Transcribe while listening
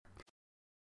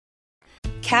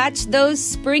catch those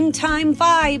springtime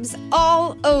vibes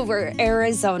all over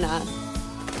Arizona.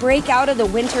 Break out of the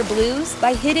winter blues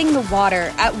by hitting the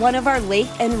water at one of our lake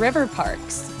and river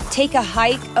parks. Take a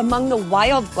hike among the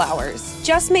wildflowers.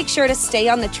 Just make sure to stay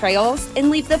on the trails and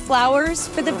leave the flowers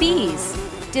for the bees.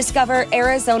 Discover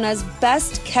Arizona's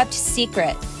best-kept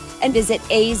secret and visit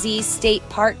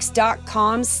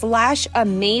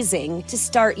azstateparks.com/amazing to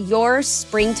start your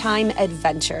springtime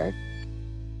adventure.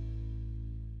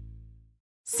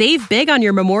 Save big on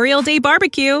your Memorial Day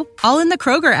barbecue, all in the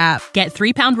Kroger app. Get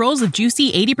 3-pound rolls of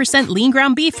juicy 80% lean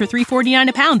ground beef for $3.49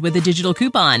 a pound with a digital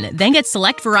coupon. Then get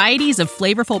select varieties of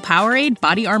flavorful Powerade,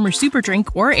 Body Armor Super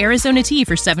Drink, or Arizona tea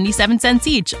for 77 cents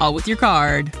each, all with your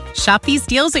card. Shop these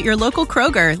deals at your local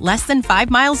Kroger, less than 5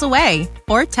 miles away.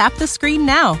 Or tap the screen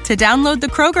now to download the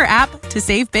Kroger app to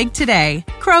save big today.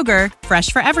 Kroger,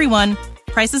 fresh for everyone.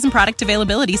 Prices and product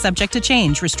availability subject to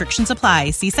change. Restrictions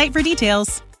apply. See site for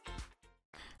details.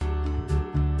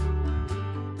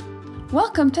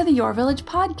 Welcome to the Your Village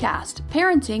podcast,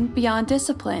 Parenting Beyond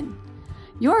Discipline.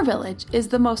 Your Village is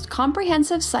the most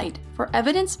comprehensive site for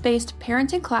evidence-based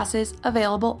parenting classes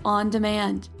available on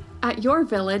demand at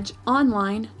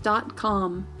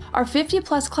yourvillageonline.com. Our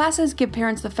 50-plus classes give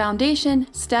parents the foundation,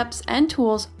 steps, and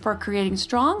tools for creating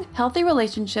strong, healthy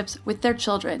relationships with their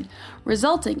children,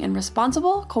 resulting in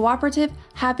responsible, cooperative,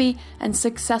 happy, and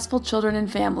successful children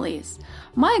and families.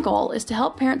 My goal is to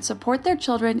help parents support their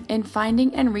children in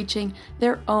finding and reaching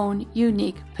their own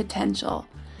unique potential.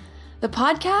 The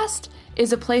podcast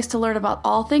is a place to learn about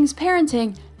all things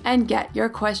parenting and get your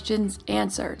questions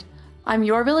answered. I'm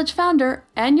Your Village founder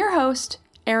and your host,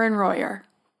 Erin Royer.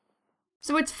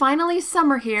 So it's finally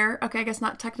summer here. Okay, I guess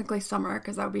not technically summer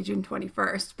because that would be June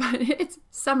 21st, but it's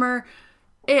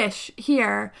summer-ish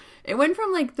here. It went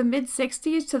from like the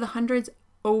mid-60s to the hundreds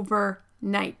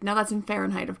overnight. Now that's in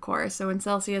Fahrenheit, of course. So in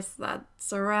Celsius,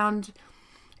 that's around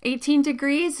 18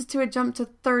 degrees to a jump to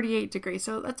 38 degrees.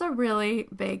 So that's a really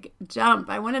big jump.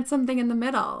 I wanted something in the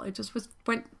middle. It just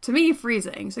went to me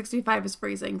freezing. 65 is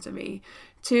freezing to me,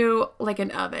 to like an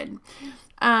oven.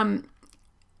 And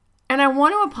I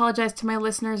want to apologize to my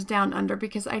listeners down under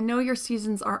because I know your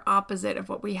seasons are opposite of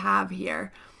what we have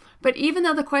here. But even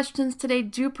though the questions today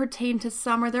do pertain to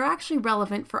summer, they're actually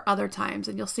relevant for other times,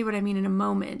 and you'll see what I mean in a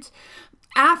moment.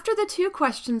 After the 2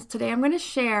 questions today, I'm going to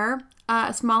share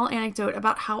a small anecdote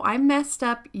about how I messed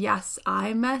up, yes,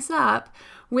 I mess up,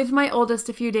 with my oldest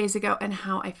a few days ago and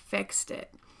how I fixed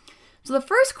it. So the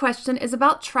first question is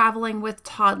about traveling with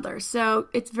toddlers. So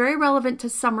it's very relevant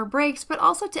to summer breaks, but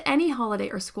also to any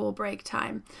holiday or school break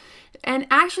time. And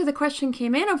actually the question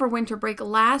came in over winter break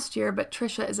last year, but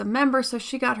Trisha is a member, so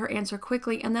she got her answer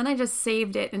quickly. And then I just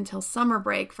saved it until summer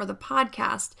break for the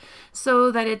podcast so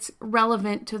that it's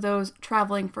relevant to those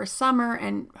traveling for summer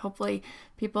and hopefully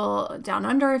people down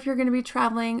under, if you're going to be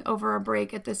traveling over a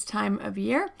break at this time of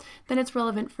year, then it's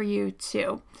relevant for you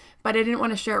too. But I didn't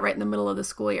want to share it right in the middle of the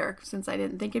school year since I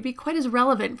didn't think it'd be quite as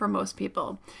relevant for most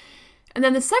people. And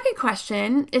then the second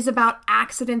question is about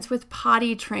accidents with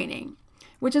potty training,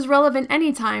 which is relevant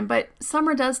anytime, but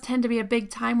summer does tend to be a big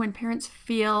time when parents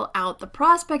feel out the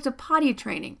prospect of potty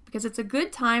training because it's a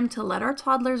good time to let our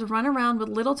toddlers run around with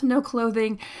little to no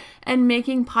clothing and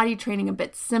making potty training a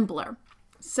bit simpler.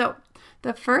 So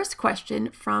the first question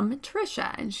from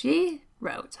Trisha, and she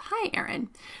wrote, "Hi, Erin.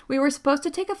 We were supposed to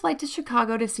take a flight to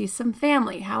Chicago to see some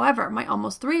family. However, my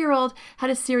almost 3-year-old had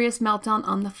a serious meltdown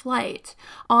on the flight.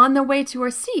 On the way to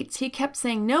our seats, he kept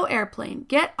saying, 'No airplane,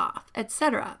 get off,'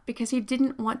 etc., because he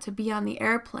didn't want to be on the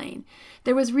airplane.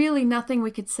 There was really nothing we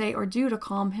could say or do to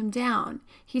calm him down.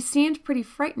 He seemed pretty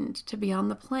frightened to be on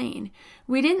the plane.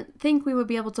 We didn't think we would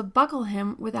be able to buckle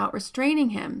him without restraining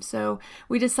him, so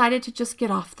we decided to just get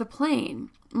off the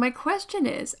plane. My question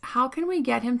is, how can we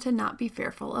get him to not be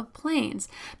fearful of planes?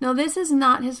 Now, this is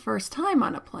not his first time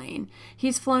on a plane.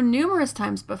 He's flown numerous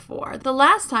times before. The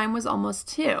last time was almost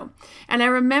 2. And I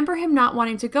remember him not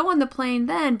wanting to go on the plane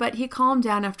then, but he calmed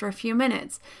down after a few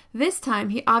minutes. This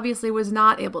time, he obviously was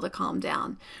not able to calm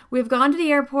down. We've gone to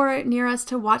the airport near us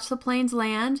to watch the planes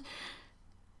land,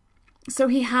 so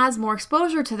he has more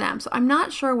exposure to them. So I'm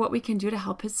not sure what we can do to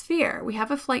help his fear. We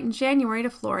have a flight in January to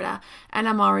Florida, and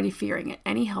I'm already fearing it.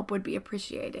 Any help would be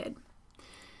appreciated."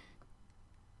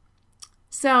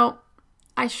 So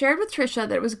I shared with Trisha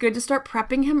that it was good to start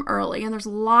prepping him early, and there's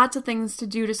lots of things to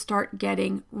do to start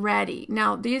getting ready.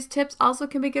 Now, these tips also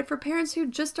can be good for parents who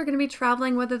just are going to be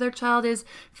traveling, whether their child is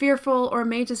fearful or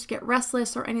may just get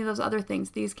restless or any of those other things.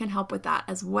 These can help with that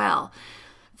as well.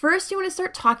 First, you want to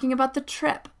start talking about the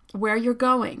trip. where you're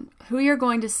going, who you're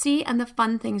going to see, and the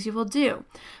fun things you will do.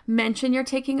 Mention you're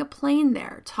taking a plane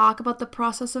there. Talk about the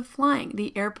process of flying,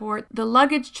 the airport, the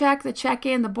luggage check, the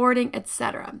check-in, the boarding,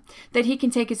 etc. That he can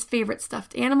take his favorite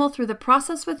stuffed animal through the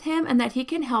process with him, and that he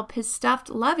can help his stuffed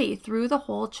lovey through the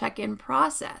whole check-in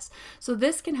process. So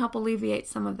this can help alleviate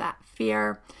some of that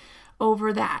fear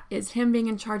over that, is him being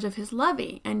in charge of his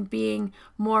lovey and being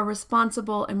more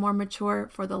responsible and more mature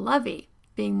for the lovey,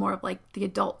 being more of like the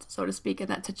adult, so to speak, in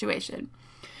that situation.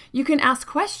 You can ask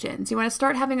questions. You want to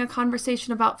start having a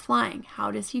conversation about flying. How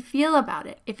does he feel about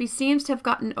it? If he seems to have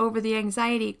gotten over the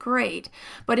anxiety, great.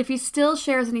 But if he still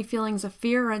shares any feelings of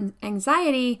fear and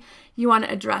anxiety, you want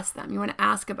to address them. You want to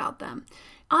ask about them.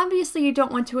 Obviously, you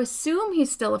don't want to assume he's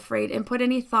still afraid and put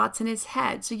any thoughts in his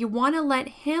head. So you want to let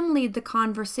him lead the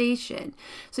conversation.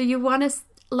 So you want to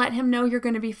let him know you're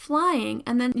going to be flying,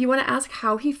 and then you want to ask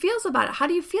how he feels about it. How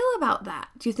do you feel about that?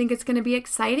 Do you think it's going to be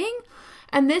exciting?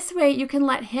 And this way you can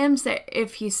let him say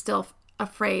if he's still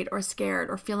afraid or scared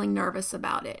or feeling nervous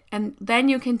about it. And then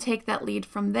you can take that lead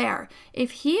from there.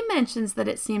 If he mentions that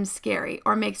it seems scary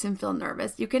or makes him feel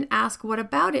nervous, you can ask what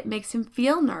about it makes him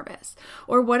feel nervous,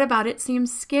 or what about it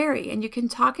seems scary, and you can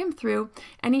talk him through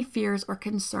any fears or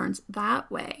concerns that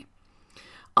way.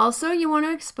 Also, you want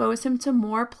to expose him to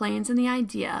more planes and the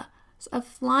idea of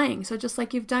flying. So just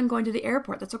like you've done going to the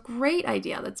airport, that's a great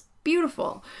idea. That's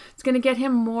beautiful. It's going to get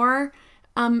him more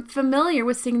familiar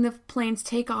with seeing the planes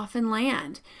take off and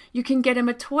land. You can get him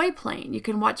a toy plane. You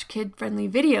can watch kid-friendly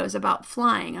videos about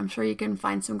flying. I'm sure you can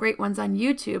find some great ones on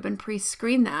YouTube and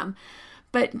pre-screen them.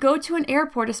 But go to an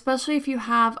airport, especially if you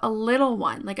have a little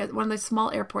one, like one of the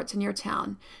small airports in your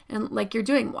town, and like you're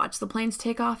doing, watch the planes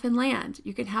take off and land.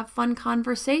 You can have fun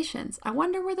conversations. I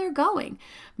wonder where they're going.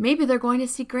 Maybe they're going to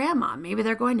see Grandma. Maybe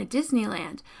they're going to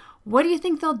Disneyland. What do you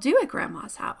think they'll do at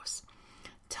Grandma's house?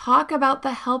 Talk about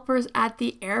the helpers at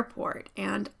the airport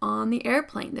and on the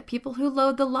airplane, the people who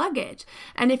load the luggage.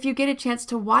 And if you get a chance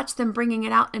to watch them bringing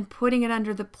it out and putting it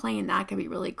under the plane, that could be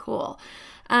really cool.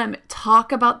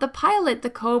 Talk about the pilot, the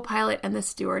co-pilot, and the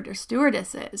steward or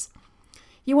stewardesses.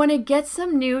 You want to get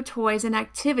some new toys and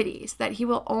activities that he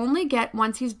will only get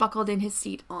once he's buckled in his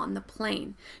seat on the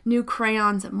plane. New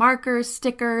crayons and markers,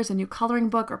 stickers, a new coloring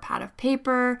book or pad of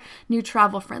paper, new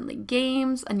travel-friendly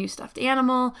games, a new stuffed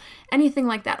animal, anything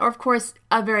like that. Or, of course,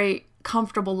 a very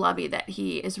comfortable lovey that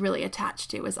he is really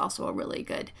attached to is also a really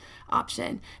good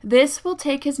option. This will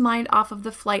take his mind off of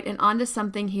the flight and onto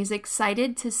something he's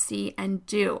excited to see and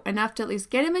do, enough to at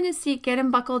least get him in his seat, get him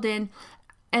buckled in,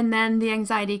 and then the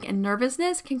anxiety and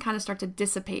nervousness can kind of start to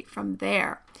dissipate from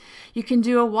there. You can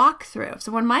do a walkthrough.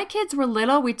 So when my kids were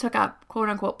little, we took a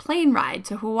quote-unquote plane ride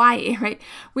to Hawaii, right?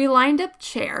 We lined up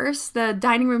chairs, the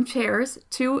dining room chairs,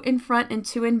 2 in front and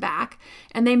 2 in back,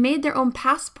 and they made their own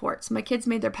passports. My kids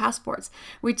made their passports.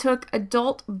 We took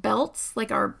adult belts,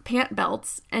 like our pant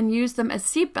belts, and used them as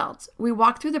seat belts. We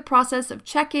walked through the process of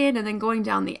check-in and then going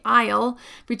down the aisle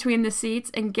between the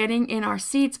seats and getting in our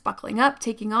seats, buckling up,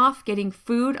 taking off, getting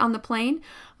food on the plane.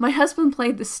 My husband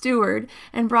played the steward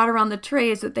and brought around the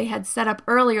trays that they had set up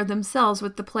earlier themselves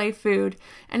with the play food.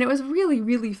 And it was really,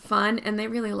 really fun, and they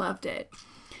really loved it.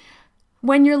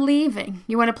 When you're leaving,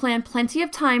 you want to plan plenty of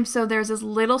time so there's as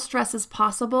little stress as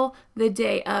possible the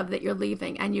day of that you're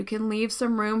leaving. And you can leave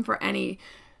some room for any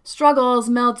struggles,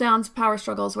 meltdowns, power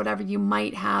struggles, whatever you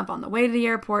might have on the way to the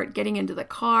airport, getting into the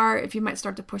car, if you might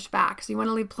start to push back. So you want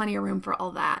to leave plenty of room for all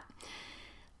that.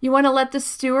 You want to let the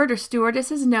steward or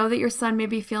stewardesses know that your son may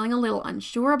be feeling a little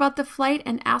unsure about the flight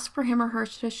and ask for him or her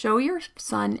to show your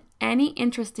son any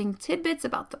interesting tidbits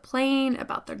about the plane,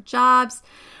 about their jobs,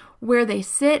 where they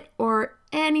sit, or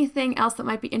anything else that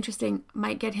might be interesting,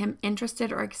 might get him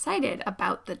interested or excited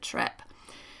about the trip.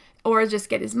 Or just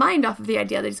get his mind off of the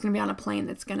idea that he's going to be on a plane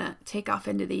that's going to take off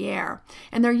into the air.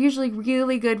 And they're usually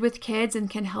really good with kids and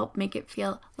can help make it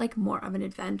feel like more of an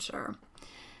adventure.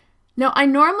 Now, I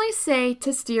normally say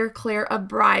to steer clear of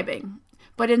bribing,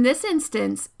 but in this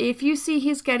instance, if you see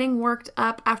he's getting worked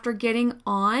up after getting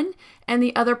on and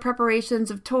the other preparations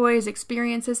of toys,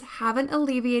 experiences haven't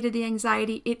alleviated the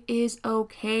anxiety, it is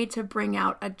okay to bring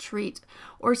out a treat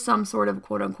or some sort of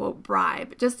quote-unquote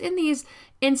bribe. Just in these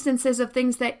instances of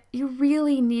things that you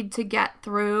really need to get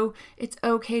through, it's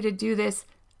okay to do this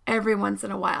every once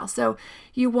in a while. So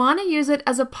you want to use it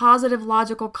as a positive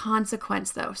logical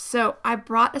consequence though. So I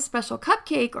brought a special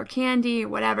cupcake or candy or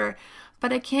whatever,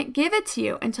 but I can't give it to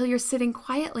you until you're sitting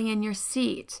quietly in your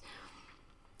seat.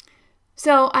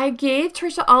 So I gave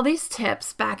Trisha all these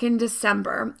tips back in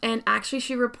December, and actually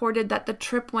she reported that the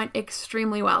trip went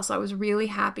extremely well. So I was really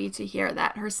happy to hear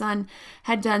that her son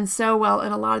had done so well,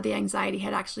 and a lot of the anxiety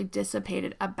had actually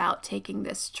dissipated about taking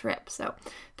this trip. So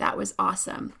that was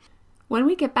awesome. When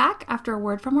we get back after a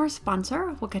word from our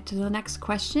sponsor, we'll get to the next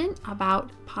question about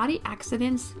potty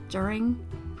accidents during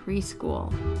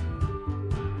preschool.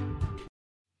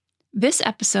 This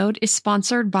episode is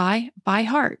sponsored by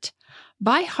ByHeart.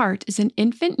 ByHeart is an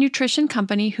infant nutrition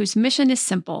company whose mission is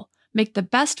simple: make the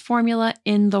best formula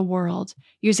in the world.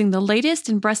 Using the latest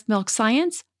in breast milk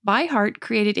science, ByHeart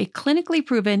created a clinically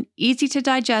proven,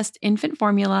 easy-to-digest infant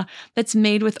formula that's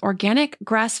made with organic,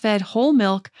 grass-fed whole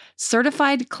milk,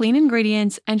 certified clean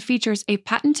ingredients, and features a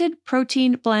patented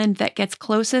protein blend that gets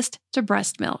closest to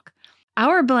breast milk.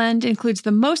 Our blend includes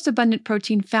the most abundant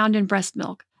protein found in breast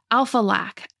milk,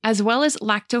 alpha-lac, as well as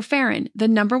lactoferrin, the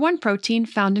number one protein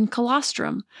found in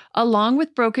colostrum, along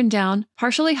with broken down,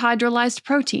 partially hydrolyzed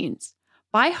proteins.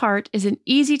 ByHeart is an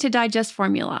easy-to-digest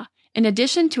formula. In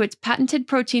addition to its patented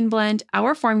protein blend,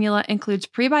 our formula includes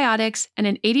prebiotics and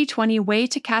an 80-20 whey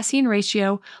to casein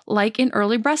ratio like in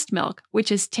early breast milk,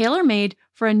 which is tailor-made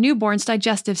for a newborn's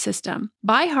digestive system.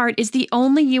 ByHeart is the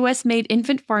only U.S.-made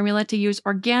infant formula to use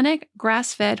organic,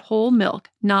 grass-fed whole milk,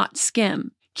 not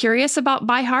skim. Curious about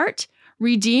ByHeart?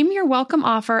 Redeem your welcome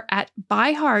offer at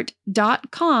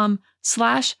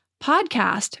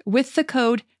byheart.com/podcast with the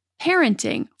code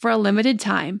PARENTING for a limited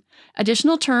time.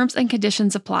 Additional terms and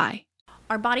conditions apply.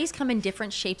 Our bodies come in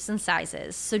different shapes and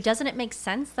sizes, so doesn't it make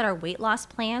sense that our weight loss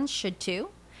plans should too?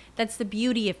 That's the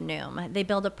beauty of Noom. They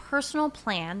build a personal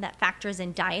plan that factors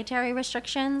in dietary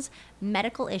restrictions,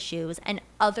 medical issues, and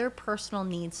other personal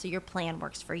needs so your plan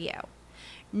works for you.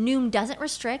 Noom doesn't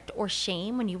restrict or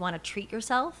shame when you want to treat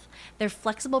yourself. Their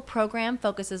flexible program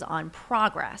focuses on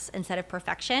progress instead of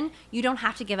perfection. You don't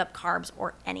have to give up carbs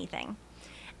or anything.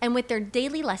 And with their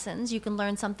daily lessons, you can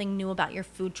learn something new about your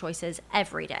food choices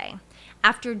every day.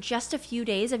 After just a few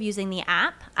days of using the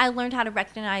app, I learned how to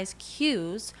recognize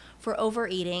cues for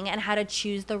overeating and how to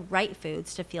choose the right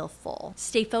foods to feel full.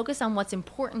 Stay focused on what's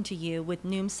important to you with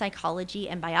Noom's psychology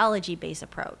and biology-based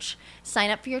approach. Sign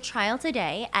up for your trial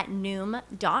today at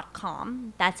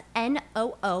Noom.com. That's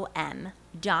Noom.com.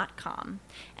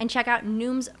 And check out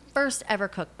Noom's first ever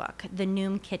cookbook, The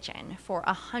Noom Kitchen, for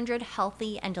 100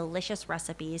 healthy and delicious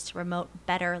recipes to promote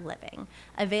better living.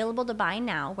 Available to buy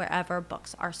now wherever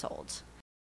books are sold.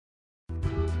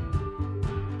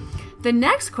 The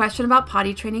next question about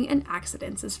potty training and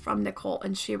accidents is from Nicole,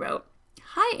 and she wrote,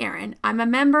 "Hi, Erin. I'm a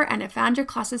member and I found your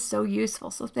classes so useful,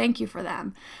 so thank you for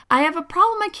them. I have a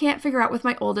problem I can't figure out with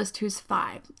my oldest, who's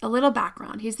 5. A little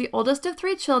background. He's the oldest of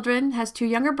 3 children, has 2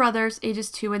 younger brothers, ages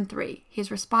 2 and 3.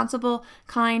 He's responsible,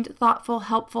 kind, thoughtful,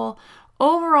 helpful,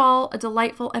 overall a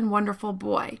delightful and wonderful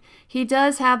boy. He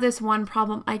does have this one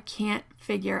problem I can't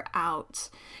figure out.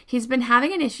 He's been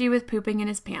having an issue with pooping in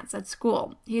his pants at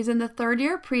school. He's in the 3rd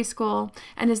year of preschool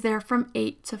and is there from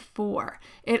 8 to 4.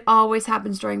 It always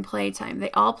happens during playtime.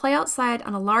 They all play outside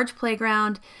on a large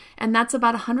playground, and that's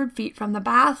about 100 feet from the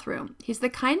bathroom. He's the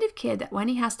kind of kid that when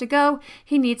he has to go,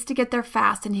 he needs to get there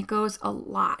fast, and he goes a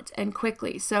lot and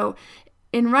quickly. So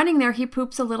in running there, he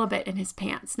poops a little bit in his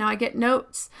pants. Now, I get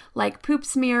notes like poop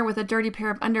smear with a dirty pair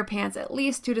of underpants at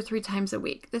least 2 to 3 times a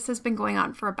week. This has been going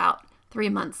on for about 3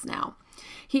 months now.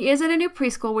 He is at a new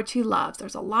preschool, which he loves.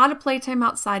 There's a lot of playtime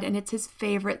outside, and it's his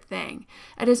favorite thing.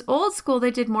 At his old school, they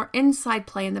did more inside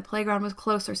play, and the playground was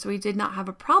closer, so he did not have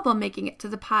a problem making it to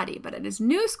the potty. But at his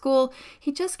new school,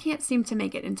 he just can't seem to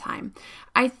make it in time.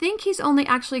 I think he's only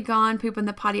actually gone poop in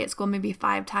the potty at school maybe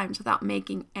 5 times without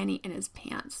making any in his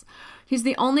pants. He's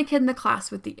the only kid in the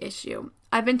class with the issue.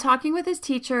 I've been talking with his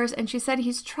teachers, and she said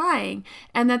he's trying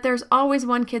and that there's always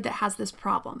one kid that has this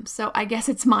problem. So I guess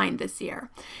it's mine this year.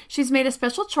 She's made a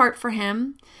special chart for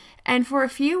him, and for a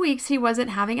few weeks he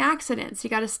wasn't having accidents. He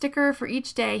got a sticker for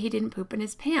each day he didn't poop in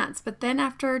his pants, but then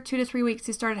after 2 to 3 weeks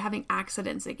he started having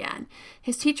accidents again.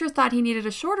 His teacher thought he needed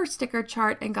a shorter sticker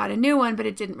chart and got a new one, but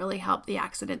it didn't really help. The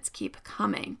accidents keep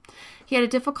coming. He had a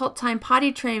difficult time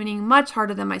potty training, much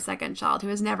harder than my second child, who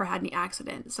has never had any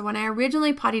accidents. So when I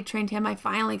originally potty trained him, I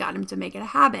finally got him to make it a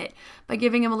habit by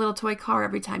giving him a little toy car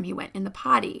every time he went in the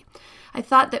potty. I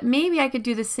thought that maybe I could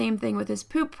do the same thing with his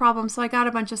poop problem, so I got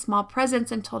a bunch of small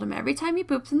presents and told him every time he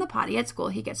poops in the potty at school,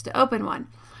 he gets to open one.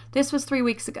 This was 3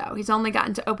 weeks ago. He's only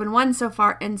gotten to open one so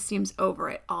far and seems over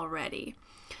it already.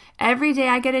 Every day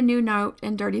I get a new note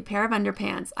and dirty pair of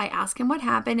underpants. I ask him what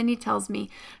happened, and he tells me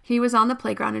he was on the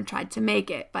playground and tried to make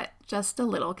it, but just a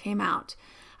little came out.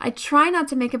 I try not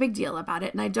to make a big deal about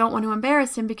it, and I don't want to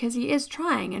embarrass him because he is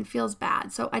trying and feels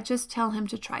bad, so I just tell him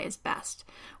to try his best.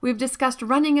 We've discussed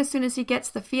running as soon as he gets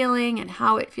the feeling and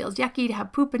how it feels yucky to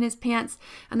have poop in his pants,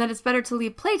 and that it's better to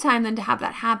leave playtime than to have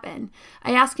that happen.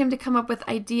 I ask him to come up with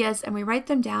ideas, and we write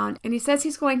them down, and he says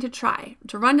he's going to try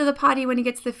to run to the potty when he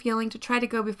gets the feeling, to try to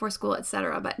go before school,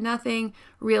 etc., but nothing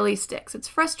really sticks. It's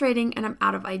frustrating, and I'm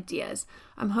out of ideas.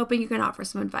 I'm hoping you can offer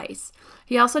some advice.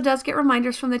 He also does get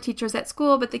reminders from the teachers at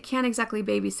school, but they can't exactly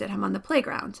babysit him on the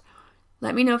playground.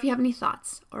 Let me know if you have any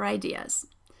thoughts or ideas.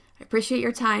 I appreciate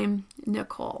your time,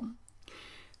 Nicole.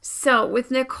 So with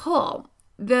Nicole,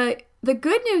 the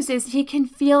good news is he can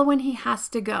feel when he has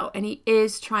to go, and he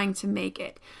is trying to make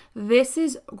it. This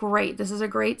is great. This is a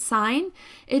great sign.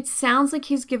 It sounds like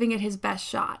he's giving it his best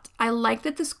shot. I like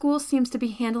that the school seems to be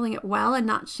handling it well and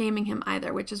not shaming him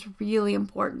either, which is really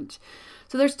important.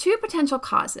 So there's two potential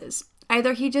causes.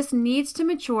 Either he just needs to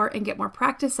mature and get more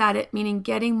practice at it, meaning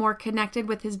getting more connected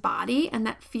with his body and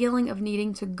that feeling of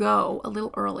needing to go a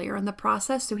little earlier in the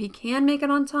process so he can make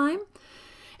it on time,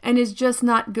 and is just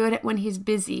not good at when he's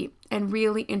busy and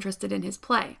really interested in his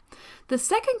play. The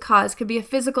second cause could be a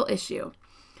physical issue,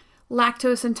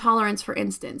 lactose intolerance, for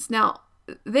instance. Now,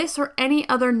 this or any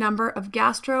other number of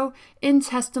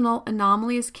gastrointestinal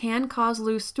anomalies can cause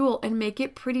loose stool and make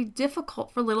it pretty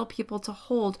difficult for little people to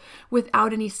hold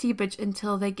without any seepage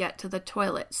until they get to the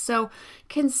toilet. So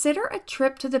consider a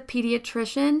trip to the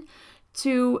pediatrician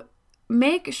to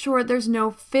make sure there's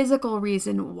no physical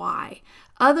reason why.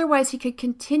 Otherwise, he could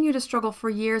continue to struggle for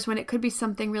years when it could be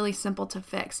something really simple to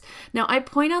fix. Now, I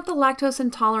point out the lactose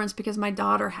intolerance because my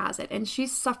daughter has it, and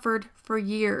she's suffered for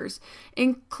years,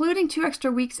 including 2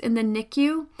 extra weeks in the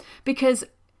NICU because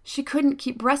she couldn't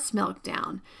keep breast milk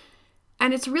down.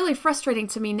 And it's really frustrating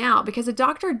to me now because a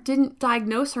doctor didn't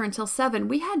diagnose her until 7.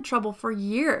 We had trouble for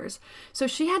years. So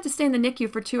she had to stay in the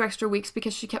NICU for 2 extra weeks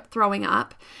because she kept throwing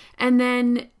up. And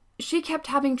then she kept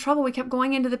having trouble. We kept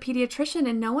going into the pediatrician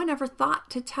and no one ever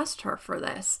thought to test her for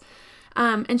this.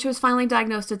 And she was finally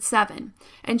diagnosed at 7.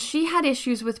 And she had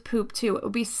issues with poop too. It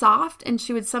would be soft and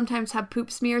she would sometimes have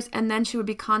poop smears, and then she would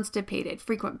be constipated,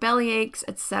 frequent belly aches,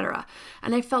 etc.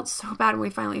 And I felt so bad when we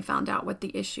finally found out what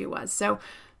the issue was. So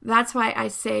that's why I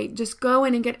say just go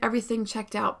in and get everything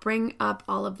checked out. Bring up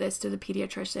all of this to the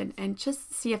pediatrician and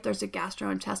just see if there's a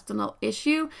gastrointestinal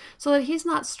issue so that he's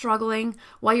not struggling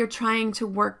while you're trying to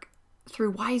work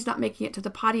through why he's not making it to the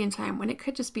potty in time, when it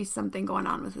could just be something going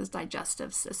on with his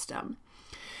digestive system.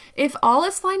 If all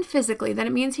is fine physically, then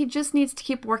it means he just needs to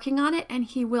keep working on it and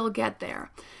he will get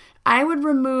there. I would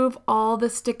remove all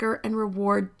the sticker and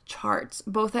reward charts,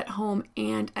 both at home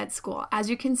and at school. As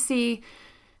you can see,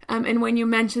 and when you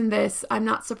mention this, I'm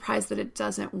not surprised that it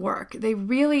doesn't work. They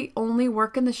really only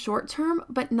work in the short term,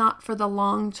 but not for the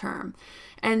long term.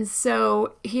 And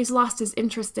so he's lost his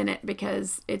interest in it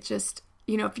because it just,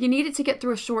 if you need it to get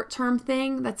through a short-term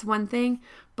thing, that's one thing,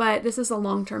 but this is a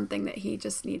long-term thing that he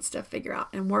just needs to figure out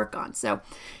and work on. So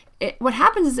what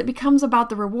happens is it becomes about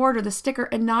the reward or the sticker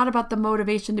and not about the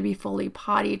motivation to be fully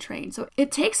potty trained. So it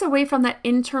takes away from that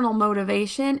internal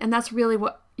motivation, and that's really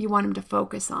what you want him to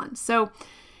focus on. So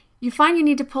you find you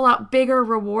need to pull out bigger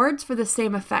rewards for the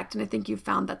same effect, and I think you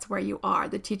found that's where you are.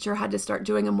 The teacher had to start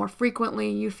doing them more frequently.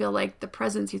 You feel like the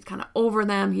presents, he's kind of over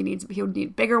them. He would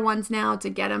need bigger ones now to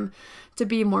get him to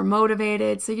be more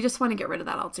motivated. So you just want to get rid of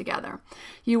that altogether.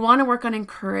 You want to work on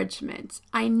encouragement.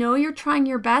 I know you're trying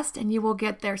your best and you will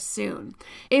get there soon.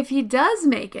 If he does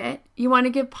make it, you want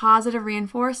to give positive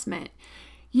reinforcement.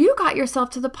 You got yourself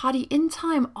to the potty in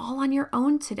time all on your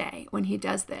own today when he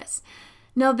does this.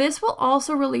 Now, this will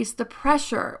also release the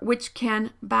pressure, which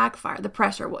can backfire.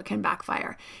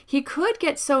 He could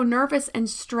get so nervous and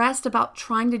stressed about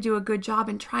trying to do a good job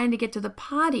and trying to get to the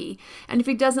potty. And if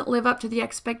he doesn't live up to the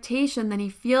expectation, then he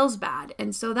feels bad.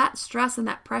 And so that stress and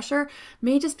that pressure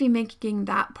may just be making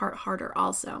that part harder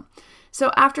also.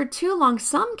 So after too long,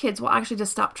 some kids will actually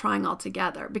just stop trying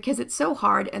altogether because it's so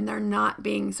hard and they're not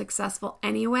being successful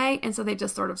anyway. And so they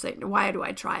just sort of say, why do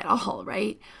I try at all,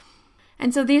 right?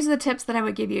 And so these are the tips that I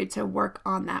would give you to work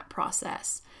on that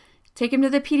process. Take him to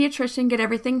the pediatrician, get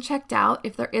everything checked out.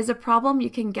 If there is a problem,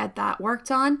 you can get that worked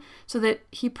on so that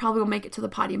he probably will make it to the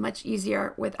potty much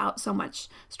easier without so much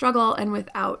struggle and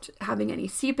without having any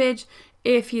seepage.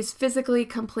 If he's physically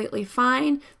completely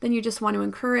fine, then you just want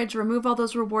to remove all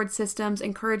those reward systems,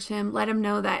 encourage him, let him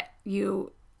know that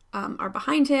you are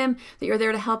behind him, that you're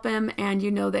there to help him, and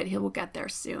you know that he will get there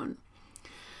soon.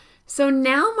 So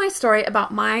now my story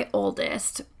about my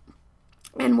oldest.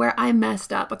 and where I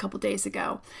messed up a couple days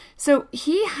ago. So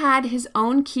he had his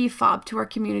own key fob to our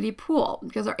community pool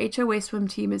because our HOA swim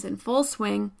team is in full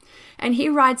swing, and he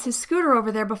rides his scooter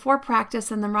over there before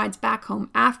practice and then rides back home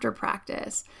after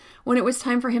practice. When it was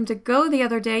time for him to go the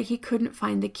other day, he couldn't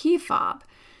find the key fob.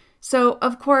 So,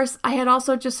 of course, I had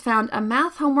also just found a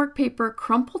math homework paper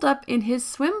crumpled up in his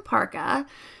swim parka.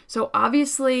 So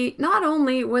obviously, not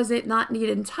only was it not neat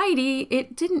and tidy,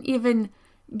 it didn't even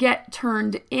get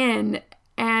turned in.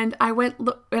 And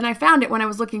I found it when I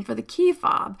was looking for the key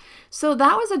fob. So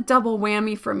that was a double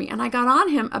whammy for me. And I got on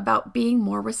him about being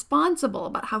more responsible,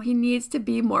 about how he needs to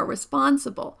be more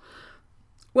responsible.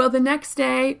 Well, the next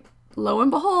day, lo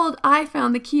and behold, I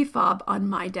found the key fob on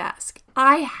my desk.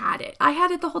 I had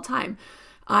it the whole time.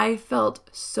 I felt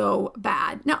so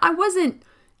bad. Now, I wasn't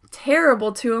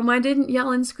terrible to him. I didn't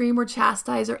yell and scream or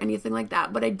chastise or anything like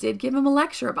that, but I did give him a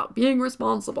lecture about being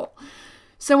responsible.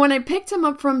 So when I picked him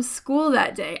up from school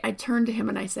that day, I turned to him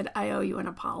and I said, I owe you an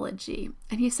apology.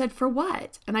 And he said, for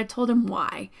what? And I told him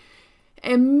why.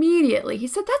 Immediately, he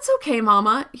said, that's okay,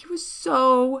 Mama. He was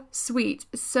so sweet,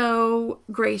 so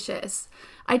gracious.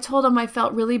 I told him I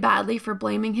felt really badly for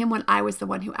blaming him when I was the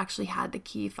one who actually had the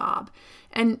key fob.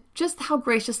 And just how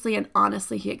graciously and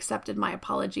honestly he accepted my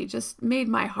apology just made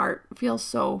my heart feel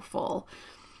so full.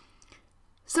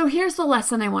 So here's the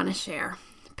lesson I want to share.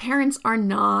 Parents are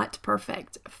not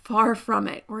perfect. Far from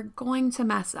it. We're going to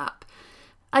mess up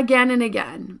again and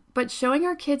again. But showing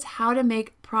our kids how to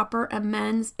make proper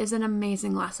amends is an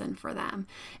amazing lesson for them.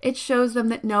 It shows them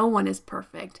that no one is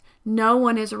perfect. No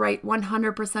one is right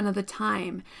 100% of the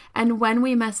time. And when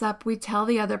we mess up, we tell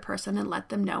the other person and let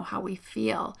them know how we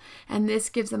feel. And this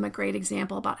gives them a great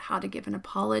example about how to give an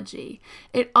apology.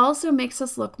 It also makes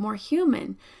us look more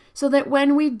human, so that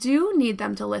when we do need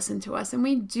them to listen to us and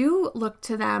we do look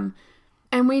to them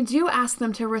and we do ask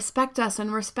them to respect us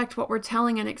and respect what we're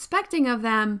telling and expecting of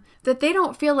them, that they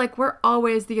don't feel like we're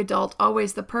always the adult,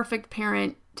 always the perfect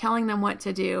parent, telling them what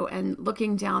to do and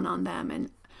looking down on them,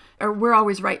 or we're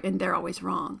always right and they're always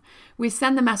wrong. We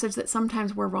send the message that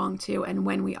sometimes we're wrong too, and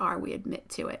when we are, we admit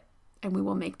to it, and we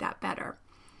will make that better.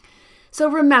 So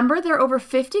remember, there are over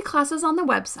 50 classes on the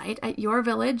website at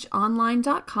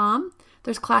yourvillageonline.com.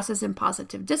 There's classes in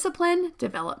positive discipline,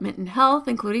 development and health,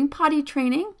 including potty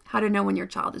training, how to know when your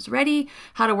child is ready,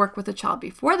 how to work with a child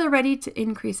before they're ready to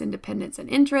increase independence and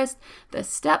interest, the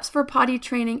steps for potty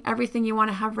training, everything you want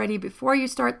to have ready before you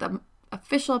start the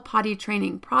official potty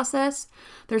training process.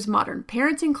 There's modern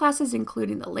parenting classes,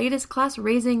 including the latest class,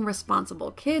 Raising Responsible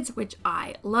Kids, which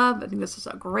I love. I think this is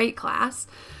a great class.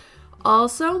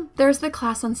 Also, there's the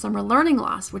class on summer learning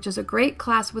loss, which is a great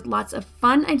class with lots of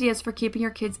fun ideas for keeping your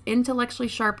kids intellectually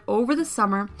sharp over the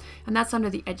summer, and that's under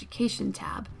the education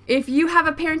tab. If you have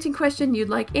a parenting question you'd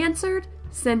like answered,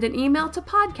 send an email to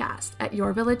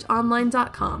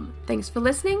podcast@yourvillageonline.com. Thanks for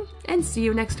listening, and see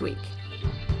you next week.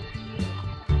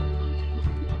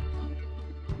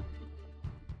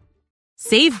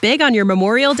 Save big on your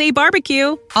Memorial Day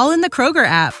barbecue, all in the Kroger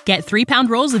app. Get 3-pound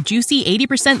rolls of juicy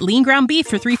 80% lean ground beef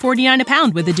for $3.49 a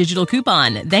pound with a digital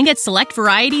coupon. Then get select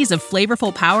varieties of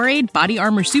flavorful Powerade, Body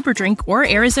Armor Super Drink, or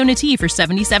Arizona tea for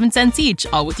 77 cents each,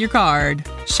 all with your card.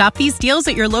 Shop these deals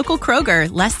at your local Kroger,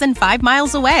 less than 5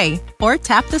 miles away. Or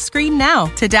tap the screen now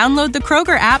to download the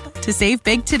Kroger app to save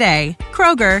big today.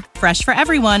 Kroger, fresh for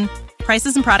everyone.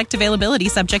 Prices and product availability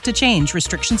subject to change.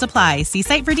 Restrictions apply. See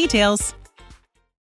site for details.